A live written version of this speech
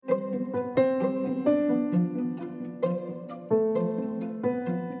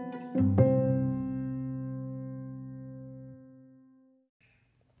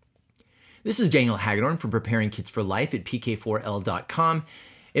This is Daniel Hagedorn from Preparing Kids for Life at PK4L.com,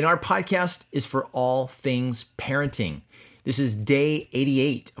 and our podcast is for all things parenting. This is day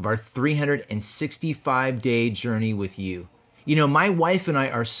 88 of our 365-day journey with you. You know, my wife and I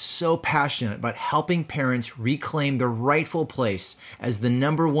are so passionate about helping parents reclaim their rightful place as the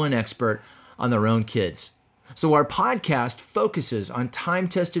number one expert on their own kids. So our podcast focuses on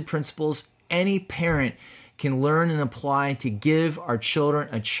time-tested principles any parent can learn and apply to give our children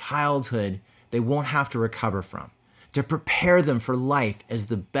a childhood they won't have to recover from, to prepare them for life as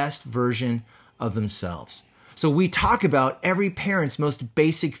the best version of themselves. So we talk about every parent's most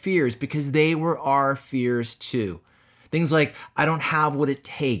basic fears because they were our fears too. Things like, I don't have what it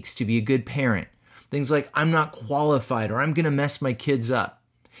takes to be a good parent. Things like, I'm not qualified or I'm going to mess my kids up.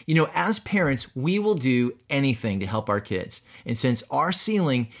 You know, as parents, we will do anything to help our kids. And since our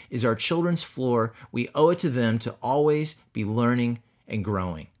ceiling is our children's floor, we owe it to them to always be learning and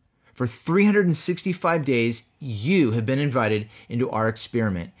growing. For 365 days, you have been invited into our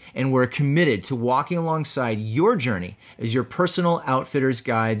experiment, and we're committed to walking alongside your journey as your personal outfitters,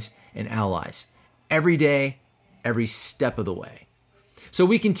 guides, and allies. Every day, every step of the way. So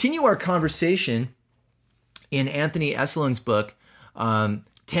we continue our conversation in Anthony Esolen's book,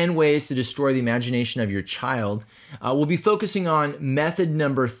 10 Ways to Destroy the Imagination of Your Child. We'll be focusing on method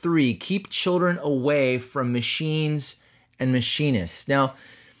number 3, keep children away from machines and machinists. Now,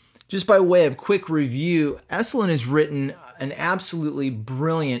 just by way of quick review, Esolen has written an absolutely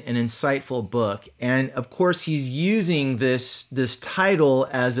brilliant and insightful book. And of course, he's using this title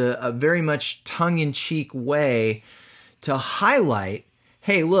as a very much tongue-in-cheek way to highlight,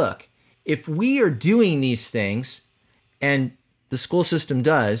 hey, look, if we are doing these things, and the school system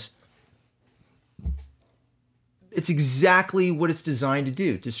does, it's exactly what it's designed to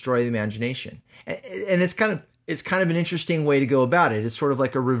do, destroy the imagination. And it's kind of an interesting way to go about it. It's sort of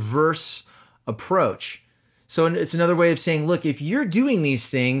like a reverse approach. So it's another way of saying, look, if you're doing these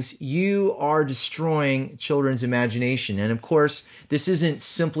things, you are destroying children's imagination. And of course, this isn't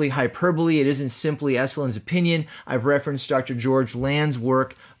simply hyperbole. It isn't simply Esolen's opinion. I've referenced Dr. George Land's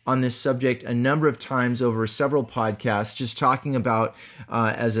work on this subject a number of times over several podcasts, just talking about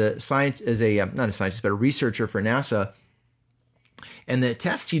not a scientist, but a researcher for NASA, and the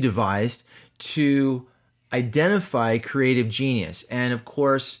test he devised to identify creative genius. And of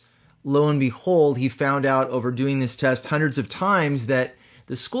course, lo and behold, he found out over doing this test hundreds of times that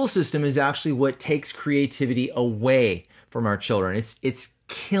the school system is actually what takes creativity away from our children. It's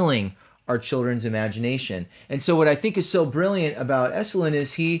killing our children's imagination. And so what I think is so brilliant about Esolen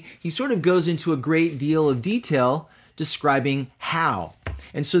is he sort of goes into a great deal of detail describing how.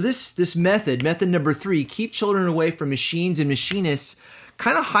 And so this method number 3, keep children away from machines and machinists,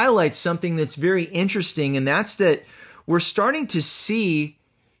 kind of highlights something that's very interesting, and that's that we're starting to see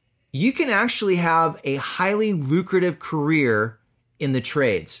you can actually have a highly lucrative career in the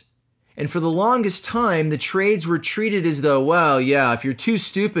trades. And for the longest time, the trades were treated as though, well, yeah, if you're too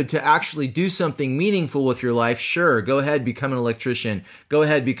stupid to actually do something meaningful with your life, sure, go ahead, become an electrician, go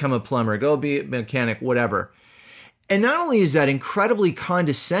ahead, become a plumber, go be a mechanic, whatever. And not only is that incredibly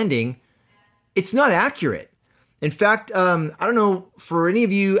condescending, it's not accurate. In fact, I don't know, for any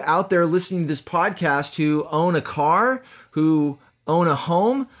of you out there listening to this podcast who own a car, who own a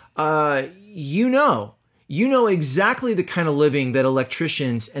home, you know exactly the kind of living that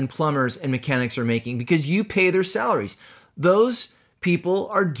electricians and plumbers and mechanics are making because you pay their salaries. Those people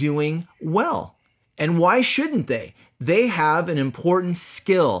are doing well. And why shouldn't they? They have an important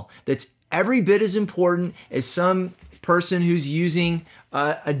skill that's every bit as important as some person who's using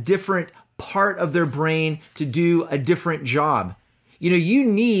a different part of their brain to do a different job. You know, you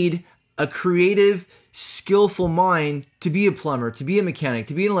need a creative, skillful mind to be a plumber, to be a mechanic,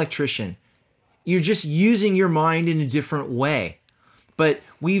 to be an electrician. You're just using your mind in a different way. But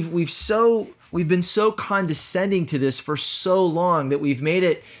we've been so condescending to this for so long that we've made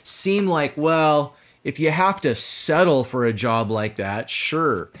it seem like, well, if you have to settle for a job like that,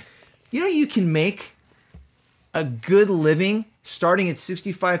 sure. You know, you can make a good living starting at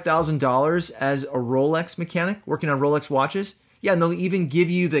 $65,000 as a Rolex mechanic, working on Rolex watches. Yeah, and they'll even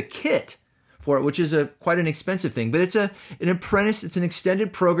give you the kit for it, which is quite an expensive thing. But it's an apprentice, it's an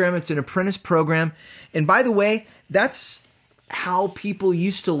extended program, it's an apprentice program. And by the way, that's how people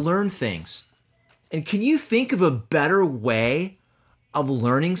used to learn things. And can you think of a better way of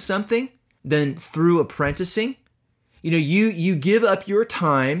learning something than through apprenticing? You know, you give up your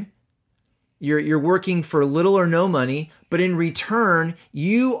time, you're working for little or no money, but in return,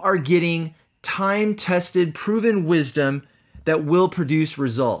 you are getting time-tested, proven wisdom that will produce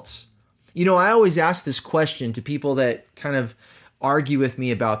results. You know, I always ask this question to people that kind of argue with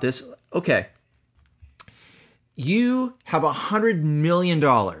me about this. okay, you have $100 million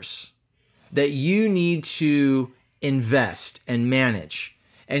that you need to invest and manage.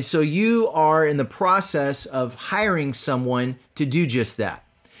 And so you are in the process of hiring someone to do just that.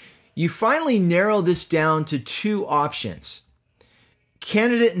 You finally narrow this down to two options.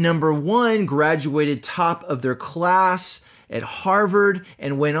 Candidate number one graduated top of their class at Harvard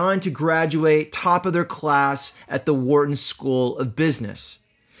and went on to graduate top of their class at the Wharton School of Business.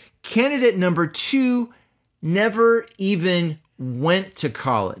 Candidate number two never even went to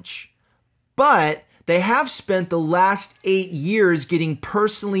college, but they have spent the last 8 years getting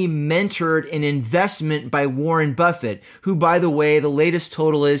personally mentored in investment by Warren Buffett, who, by the way, the latest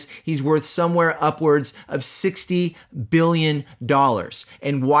total is he's worth somewhere upwards of $60 billion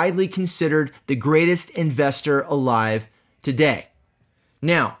and widely considered the greatest investor alive today.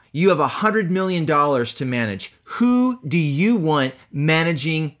 Now, you have $100 million to manage. Who do you want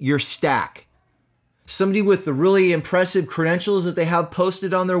managing your stack? Somebody with the really impressive credentials that they have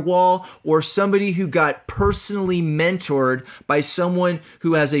posted on their wall, or somebody who got personally mentored by someone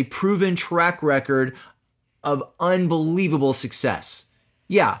who has a proven track record of unbelievable success?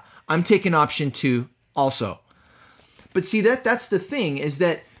 Yeah, I'm taking option 2 also. But see, that's the thing, is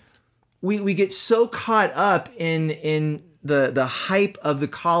that we get so caught up in the hype of the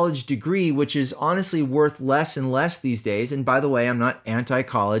college degree, which is honestly worth less and less these days. And by the way, I'm not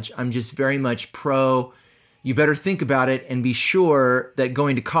anti-college. I'm just very much pro. You better think about it and be sure that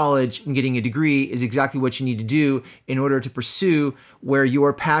going to college and getting a degree is exactly what you need to do in order to pursue where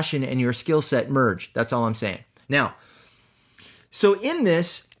your passion and your skill set merge. That's all I'm saying. Now, so in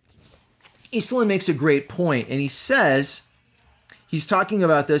this, Eastland makes a great point, and he says, he's talking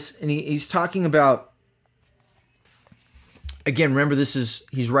about this, and he's talking about, again, remember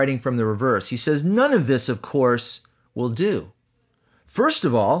he's writing from the reverse. He says, none of this, of course, will do. First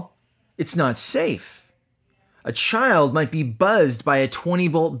of all, it's not safe. A child might be buzzed by a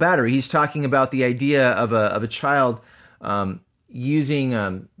 20-volt battery. He's talking about the idea of a child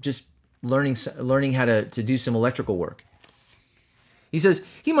using just learning how to do some electrical work. He says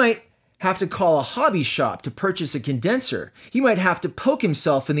he might have to call a hobby shop to purchase a condenser. He might have to poke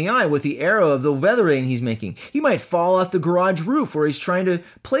himself in the eye with the arrow of the weather vane he's making. He might fall off the garage roof where he's trying to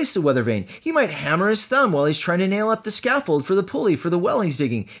place the weather vane. He might hammer his thumb while he's trying to nail up the scaffold for the pulley for the well he's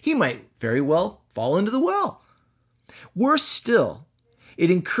digging. He might very well fall into the well. Worse still,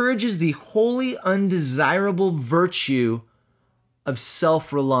 it encourages the wholly undesirable virtue of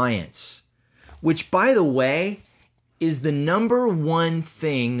self-reliance, which, by the way, is the number one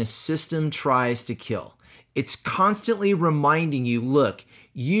thing the system tries to kill. It's constantly reminding you, look,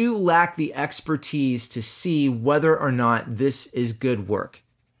 you lack the expertise to see whether or not this is good work.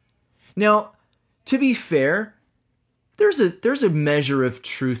 Now, to be fair, there's a measure of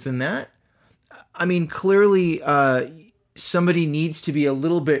truth in that. I mean, clearly, somebody needs to be a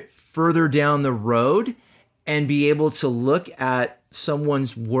little bit further down the road and be able to look at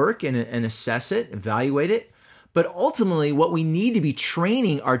someone's work and assess it, evaluate it. But ultimately, what we need to be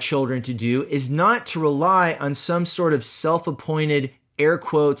training our children to do is not to rely on some sort of self-appointed, air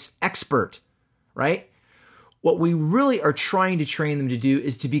quotes, expert, right? What we really are trying to train them to do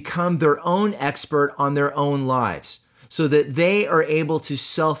is to become their own expert on their own lives, so that they are able to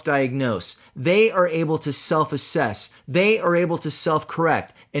self-diagnose, they are able to self-assess, they are able to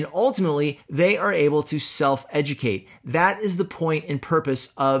self-correct, and ultimately, they are able to self-educate. That is the point and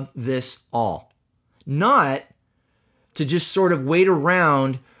purpose of this all. Not to just sort of wait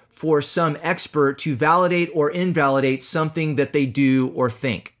around for some expert to validate or invalidate something that they do or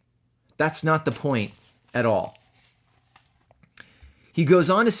think. That's not the point at all. He goes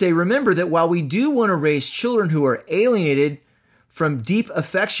on to say, remember that while we do want to raise children who are alienated from deep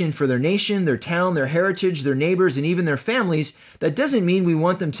affection for their nation, their town, their heritage, their neighbors, and even their families, that doesn't mean we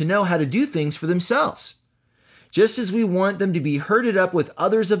want them to know how to do things for themselves. Just as we want them to be herded up with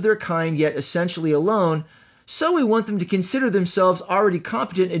others of their kind, yet essentially alone, so we want them to consider themselves already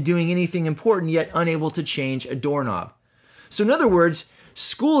competent at doing anything important, yet unable to change a doorknob. So in other words,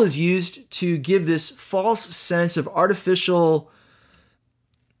 school is used to give this false sense of artificial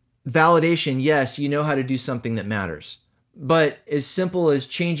validation. Yes, you know how to do something that matters. But as simple as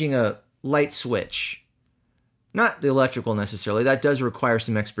changing a light switch, not the electrical necessarily, that does require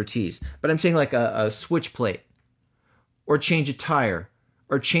some expertise, but I'm saying like a switch plate, or change a tire,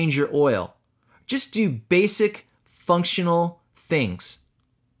 or change your oil. Just do basic functional things.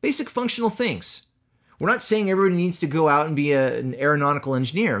 Basic functional things. We're not saying everybody needs to go out and be an aeronautical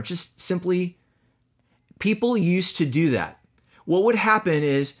engineer. Just simply, people used to do that. What would happen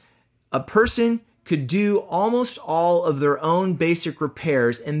is a person could do almost all of their own basic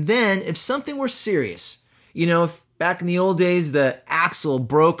repairs. And then if something were serious, if back in the old days, the axle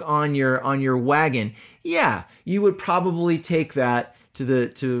broke on your wagon, yeah, you would probably take that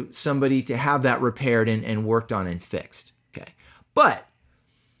to somebody to have that repaired and worked on and fixed. Okay. But,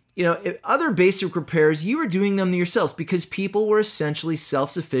 if other basic repairs, you were doing them yourselves because people were essentially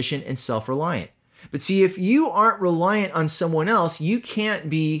self-sufficient and self-reliant. But see, if you aren't reliant on someone else, you can't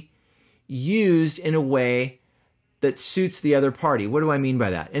be used in a way that suits the other party. What do I mean by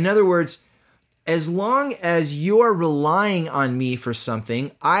that? In other words, as long as you're relying on me for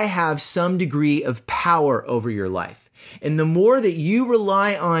something, I have some degree of power over your life. And the more that you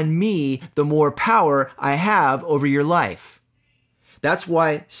rely on me, the more power I have over your life. That's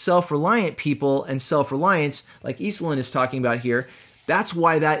why self-reliant people and self-reliance, like Eastland is talking about here, that's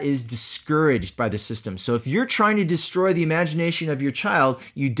why that is discouraged by the system. So if you're trying to destroy the imagination of your child,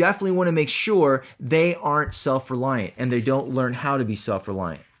 you definitely want to make sure they aren't self-reliant and they don't learn how to be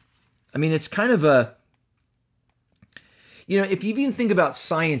self-reliant. I mean, it's kind of if you even think about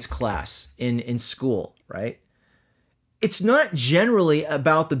science class in school, right? It's not generally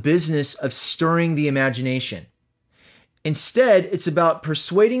about the business of stirring the imagination. Instead, it's about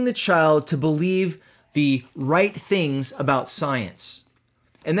persuading the child to believe the right things about science.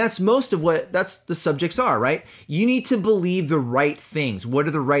 And that's most of that's the subjects are, right? You need to believe the right things. What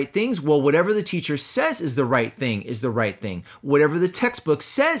are the right things? Well, whatever the teacher says is the right thing is the right thing. Whatever the textbook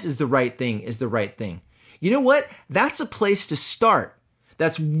says is the right thing is the right thing. You know what? That's a place to start.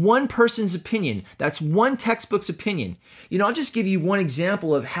 That's one person's opinion. That's one textbook's opinion. I'll just give you one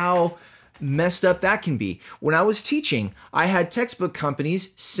example of how messed up that can be. When I was teaching, I had textbook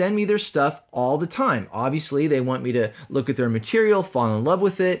companies send me their stuff all the time. Obviously, they want me to look at their material, fall in love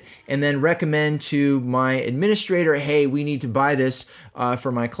with it, and then recommend to my administrator, hey, we need to buy this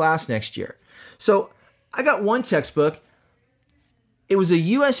for my class next year. So I got one textbook. It was a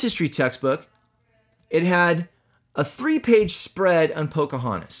U.S. history textbook. It had a 3-page spread on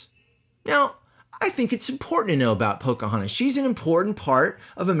Pocahontas. Now, I think it's important to know about Pocahontas. She's an important part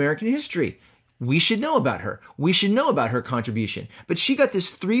of American history. We should know about her. We should know about her contribution. But she got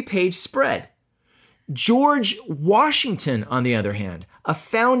this 3-page spread. George Washington, on the other hand, a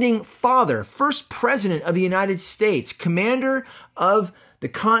founding father, first president of the United States, commander of the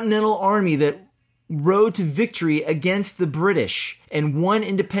Continental Army that rode to victory against the British and won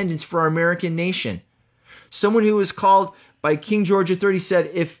independence for our American nation. Someone who was called by King George III said,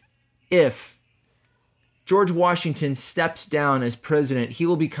 if George Washington steps down as president, he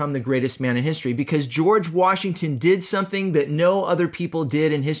will become the greatest man in history, because George Washington did something that no other people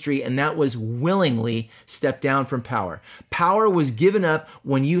did in history, and that was willingly step down from power. Power was given up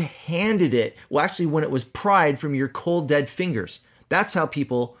when you handed it, well, actually when it was pried from your cold, dead fingers. That's how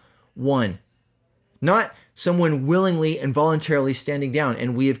people won. Not someone willingly and voluntarily standing down,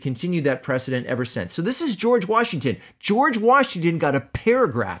 and we have continued that precedent ever since. So this is George Washington. George Washington got a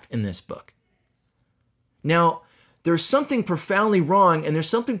paragraph in this book. Now, there's something profoundly wrong and there's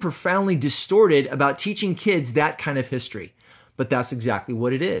something profoundly distorted about teaching kids that kind of history. But that's exactly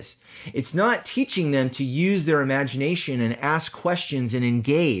what it is. It's not teaching them to use their imagination and ask questions and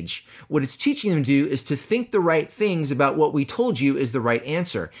engage. What it's teaching them to do is to think the right things about what we told you is the right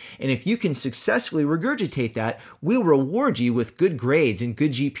answer. And if you can successfully regurgitate that, we'll reward you with good grades and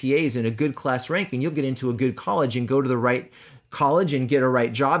good GPAs and a good class rank, and you'll get into a good college and go to the right college and get a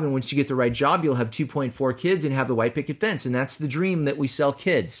right job. And once you get the right job, you'll have 2.4 kids and have the white picket fence. And that's the dream that we sell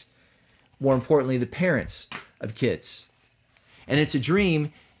kids. More importantly, the parents of kids. And it's a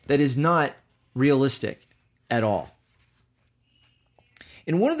dream that is not realistic at all.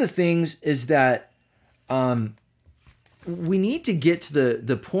 And one of the things is that we need to get to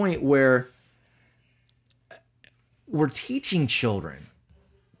the point where we're teaching children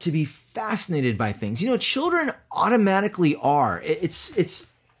to be fascinated by things. You know, children automatically are.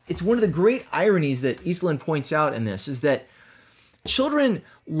 It's one of the great ironies that Eastland points out in this is that children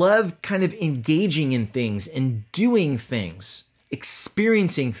love kind of engaging in things and doing things,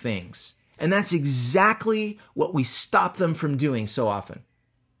 experiencing things. And that's exactly what we stop them from doing so often,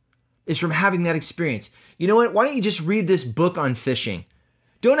 is from having that experience. You know what? Why don't you just read this book on fishing?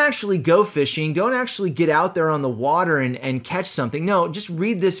 Don't actually go fishing. Don't actually get out there on the water and catch something. No, just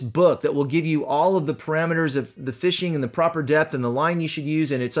read this book that will give you all of the parameters of the fishing and the proper depth and the line you should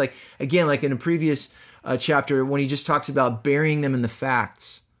use. And it's like, again, like in a previous chapter when he just talks about burying them in the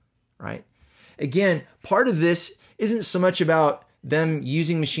facts, right? Again, part of this isn't so much about them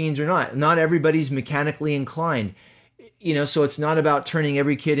using machines or not. Not everybody's mechanically inclined, you know, so it's not about turning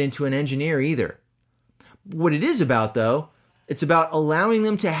every kid into an engineer either. What it is about, though, it's about allowing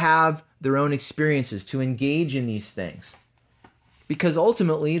them to have their own experiences, to engage in these things. Because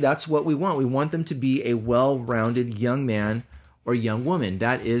ultimately, that's what we want. We want them to be a well-rounded young man or young woman.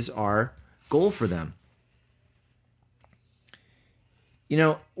 That is our goal for them. You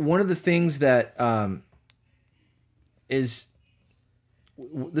know, one of the things that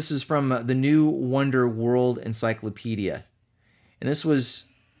this is from the New Wonder World Encyclopedia, and this was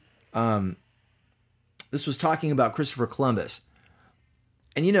talking about Christopher Columbus.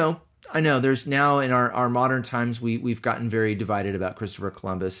 And you know, I know there's now in our modern times we've gotten very divided about Christopher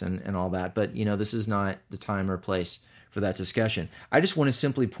Columbus and all that, but you know, this is not the time or place for that discussion. I just want to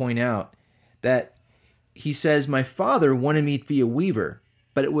simply point out that he says, "My father wanted me to be a weaver,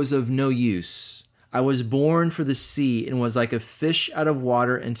 but it was of no use. I was born for the sea and was like a fish out of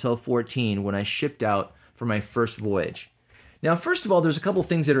water until 14 when I shipped out for my first voyage." Now, first of all, there's a couple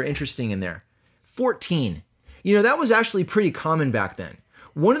things that are interesting in there. 14. You know, that was actually pretty common back then.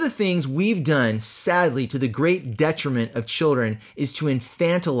 One of the things we've done, sadly, to the great detriment of children is to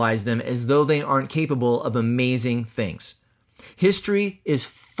infantilize them as though they aren't capable of amazing things. History is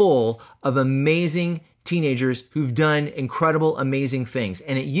full of amazing teenagers who've done incredible, amazing things.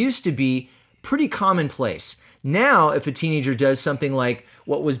 And it used to be pretty commonplace. Now, if a teenager does something like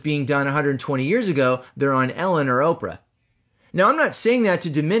what was being done 120 years ago, they're on Ellen or Oprah. Now, I'm not saying that to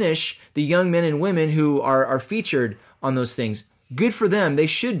diminish the young men and women who are featured on those things. Good for them. They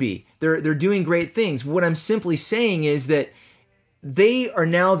should be. They're doing great things. What I'm simply saying is that they are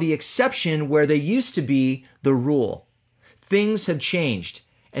now the exception where they used to be the rule. Things have changed,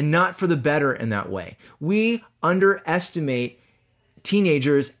 and not for the better in that way. We underestimate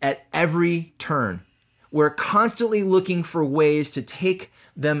teenagers at every turn. We're constantly looking for ways to take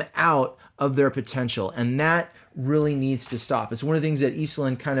them out of their potential, and that really needs to stop. It's one of the things that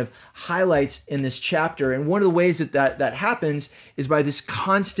Eastland kind of highlights in this chapter, and one of the ways that happens is by this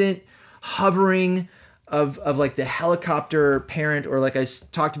constant hovering of like the helicopter parent, or like I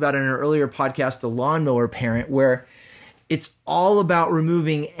talked about in an earlier podcast, the lawnmower parent, where it's all about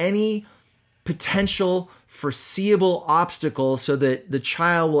removing any potential foreseeable obstacle so that the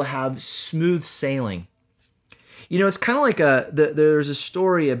child will have smooth sailing. You know, it's kind of like there's a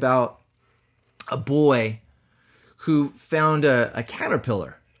story about a boy who found a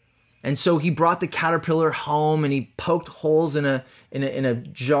caterpillar. And so he brought the caterpillar home and he poked holes in a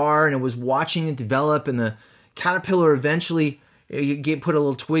jar and it was watching it develop, and the caterpillar eventually put a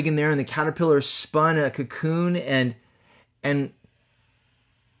little twig in there and the caterpillar spun a cocoon, and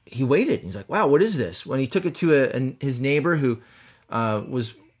he waited. He's like, wow, what is this? When he took it to his neighbor who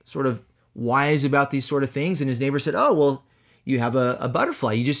was sort of wise about these sort of things, and his neighbor said, oh, well, you have a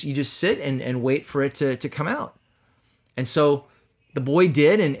butterfly. You just sit and wait for it to come out. And so the boy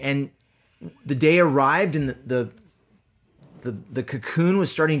did, and the day arrived, and the cocoon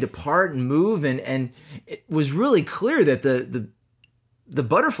was starting to part and move, and it was really clear that the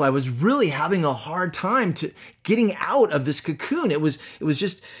butterfly was really having a hard time to getting out of this cocoon.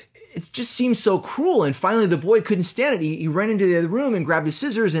 It just seemed so cruel. And finally the boy couldn't stand it. He ran into the other room and grabbed his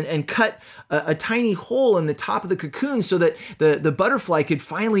scissors and cut a tiny hole in the top of the cocoon so that the butterfly could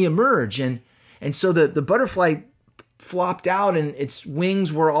finally emerge. And so the butterfly flopped out, and its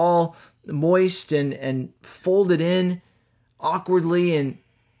wings were all moist and folded in awkwardly. And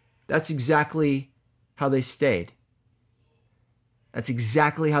that's exactly how they stayed. That's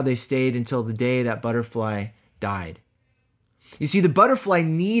exactly how they stayed until the day that butterfly died. You see, the butterfly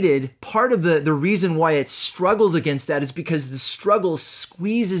needed, part of the reason why it struggles against that is because the struggle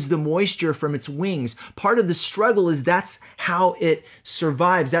squeezes the moisture from its wings. Part of the struggle is that's how it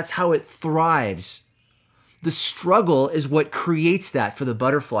survives. That's how it thrives. The struggle is what creates that for the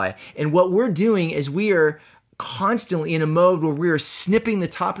butterfly. And what we're doing is we are constantly in a mode where we are snipping the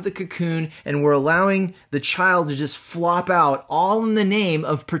top of the cocoon, and we're allowing the child to just flop out, all in the name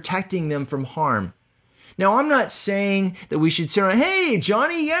of protecting them from harm. Now, I'm not saying that we should say, hey,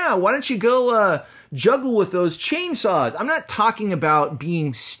 Johnny, yeah, why don't you go juggle with those chainsaws? I'm not talking about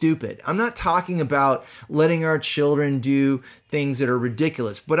being stupid. I'm not talking about letting our children do things that are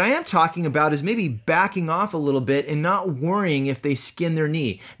ridiculous. What I am talking about is maybe backing off a little bit and not worrying if they skin their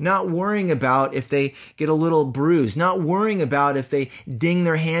knee, not worrying about if they get a little bruise, not worrying about if they ding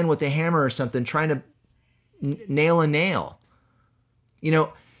their hand with a hammer or something, trying to nail a nail. You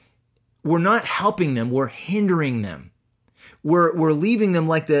know, we're not helping them, we're hindering them. We're leaving them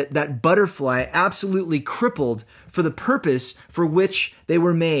like that butterfly, absolutely crippled for the purpose for which they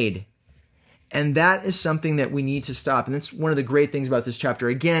were made. And that is something that we need to stop. And that's one of the great things about this chapter.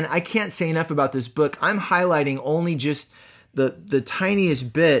 Again, I can't say enough about this book. I'm highlighting only just the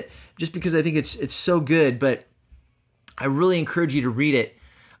tiniest bit, just because I think it's so good. But I really encourage you to read it.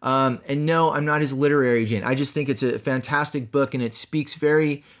 And no, I'm not his literary agent. I just think it's a fantastic book, and it speaks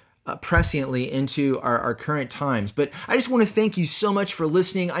very presciently into our current times. But I just want to thank you so much for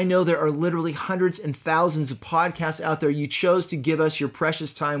listening. I know there are literally hundreds and thousands of podcasts out there. You chose to give us your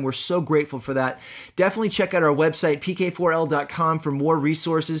precious time. We're so grateful for that. Definitely check out our website, pk4l.com, for more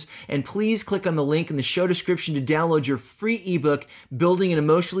resources. And please click on the link in the show description to download your free ebook, Building an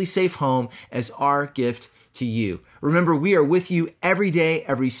Emotionally Safe Home, as our gift to you. Remember, we are with you every day,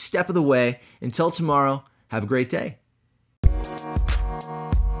 every step of the way. Until tomorrow, have a great day.